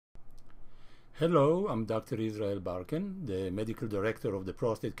Hello, I'm Dr. DrBarken, the Medical Director of the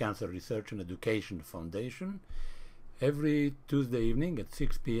Prostate Cancer Research and Education Foundation. Every Tuesday evening at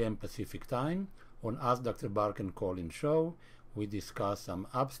 6 p.m. Pacific Time on Ask Dr. Barken call-in show, we discuss some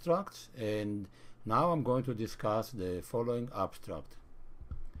abstracts, and now I'm going to discuss the following abstract.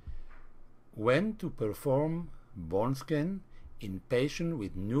 When to perform bone scan in patient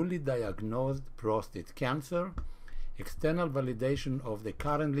with newly diagnosed prostate cancer, external validation of the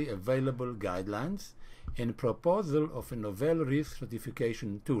currently available guidelines, and proposal of a novel risk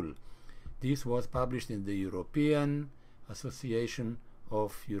stratification tool. This was published in the European Association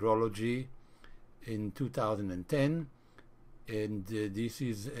of Urology in 2010, and this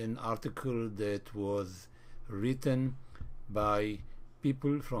is an article that was written by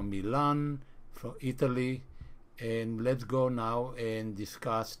people from Milan, from Italy, and let's go now and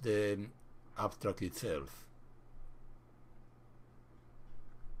discuss the abstract itself.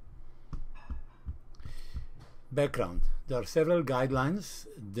 Background. There are several guidelines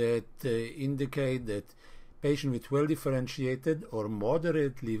that indicate that patients with well-differentiated or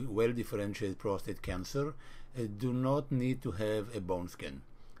moderately well-differentiated prostate cancer do not need to have a bone scan.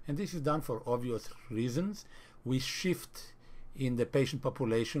 And this is done for obvious reasons. We shift in the patient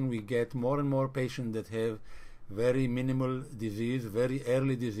population. We get more and more patients that have very minimal disease, very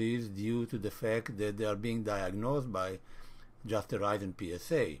early disease, due to the fact that they are being diagnosed by just a rise in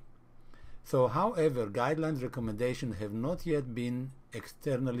PSA. So, however, guidelines recommendations have not yet been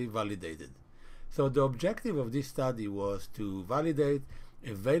externally validated. So the objective of this study was to validate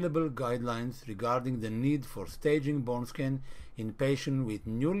available guidelines regarding the need for staging bone scan in patients with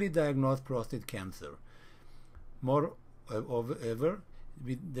newly diagnosed prostate cancer. Moreover,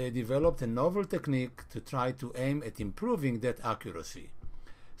 they developed a novel technique to try to aim at improving that accuracy.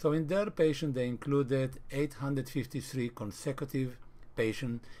 So in their patient, they included 853 consecutive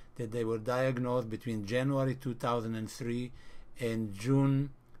patients that they were diagnosed between January 2003 and June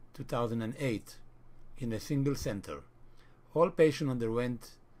 2008 in a single center. All patients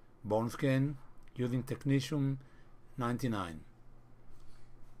underwent bone scan using technetium 99.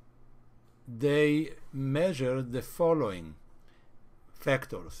 They measured the following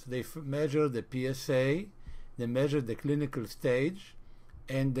factors. They measured the PSA, they measured the clinical stage,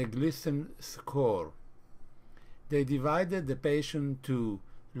 and the Gleason score. They divided the patient to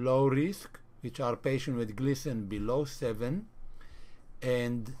low risk, which are patients with Gleason below 7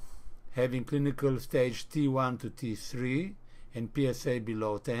 and having clinical stage T1 to T3 and PSA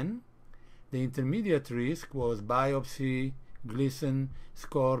below 10. The intermediate risk was biopsy Gleason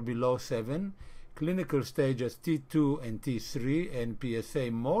score below 7, clinical stages T2 and T3 and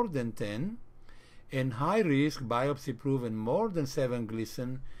PSA more than 10, and high risk biopsy proven more than 7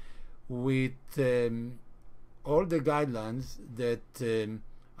 Gleason with all the guidelines that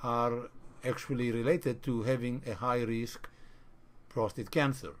are actually related to having a high risk prostate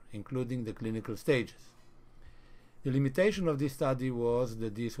cancer, including the clinical stages. The limitation of this study was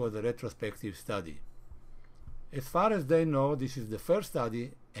that this was a retrospective study. As far as they know, this is the first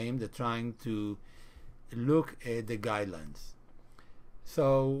study aimed at trying to look at the guidelines.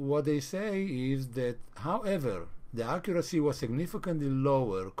 So what they say is that, however, the accuracy was significantly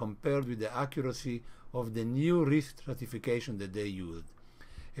lower compared with the accuracy of the new risk stratification that they used.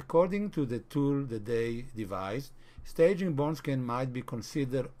 According to the tool that they devised, staging bone scan might be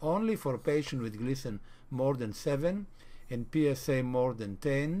considered only for patients with Gleason more than 7 and PSA more than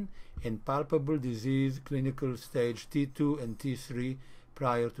 10 and palpable disease clinical stage T2 and T3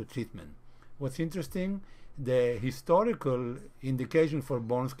 prior to treatment. What's interesting, the historical indication for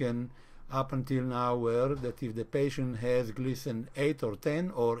bone scan up until now were that if the patient has Gleason 8 or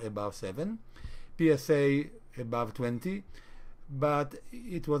 10 or above 7, PSA above 20, but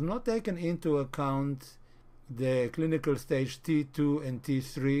it was not taken into account the clinical stage T2 and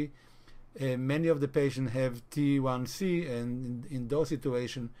T3. Many of the patients have T1C, and in those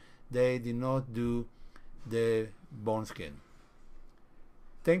situations, they did not do the bone scan.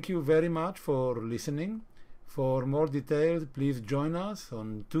 Thank you very much for listening. For more details, please join us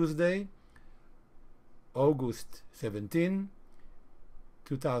on Tuesday, August 17,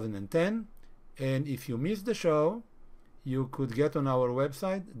 2010. And if you missed the show, you could get on our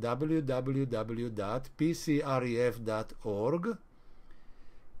website www.pcref.org,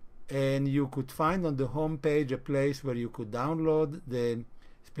 and you could find on the home page a place where you could download the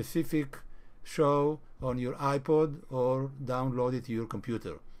specific show on your iPod or download it to your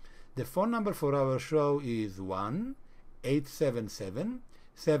computer. The phone number for our show is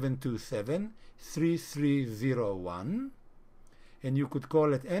 1-877-727-3301. And you could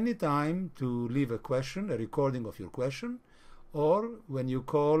call at any time to leave a question, a recording of your question, or when you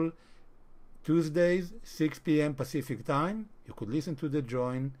call Tuesdays, 6 p.m. Pacific time. You could listen to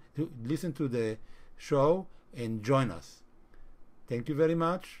the show and join us. Thank you very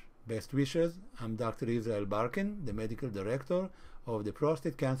much. Best wishes. I'm Dr. DrBarken, the Medical Director of the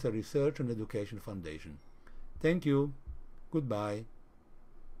Prostate Cancer Research and Education Foundation. Thank you. Goodbye.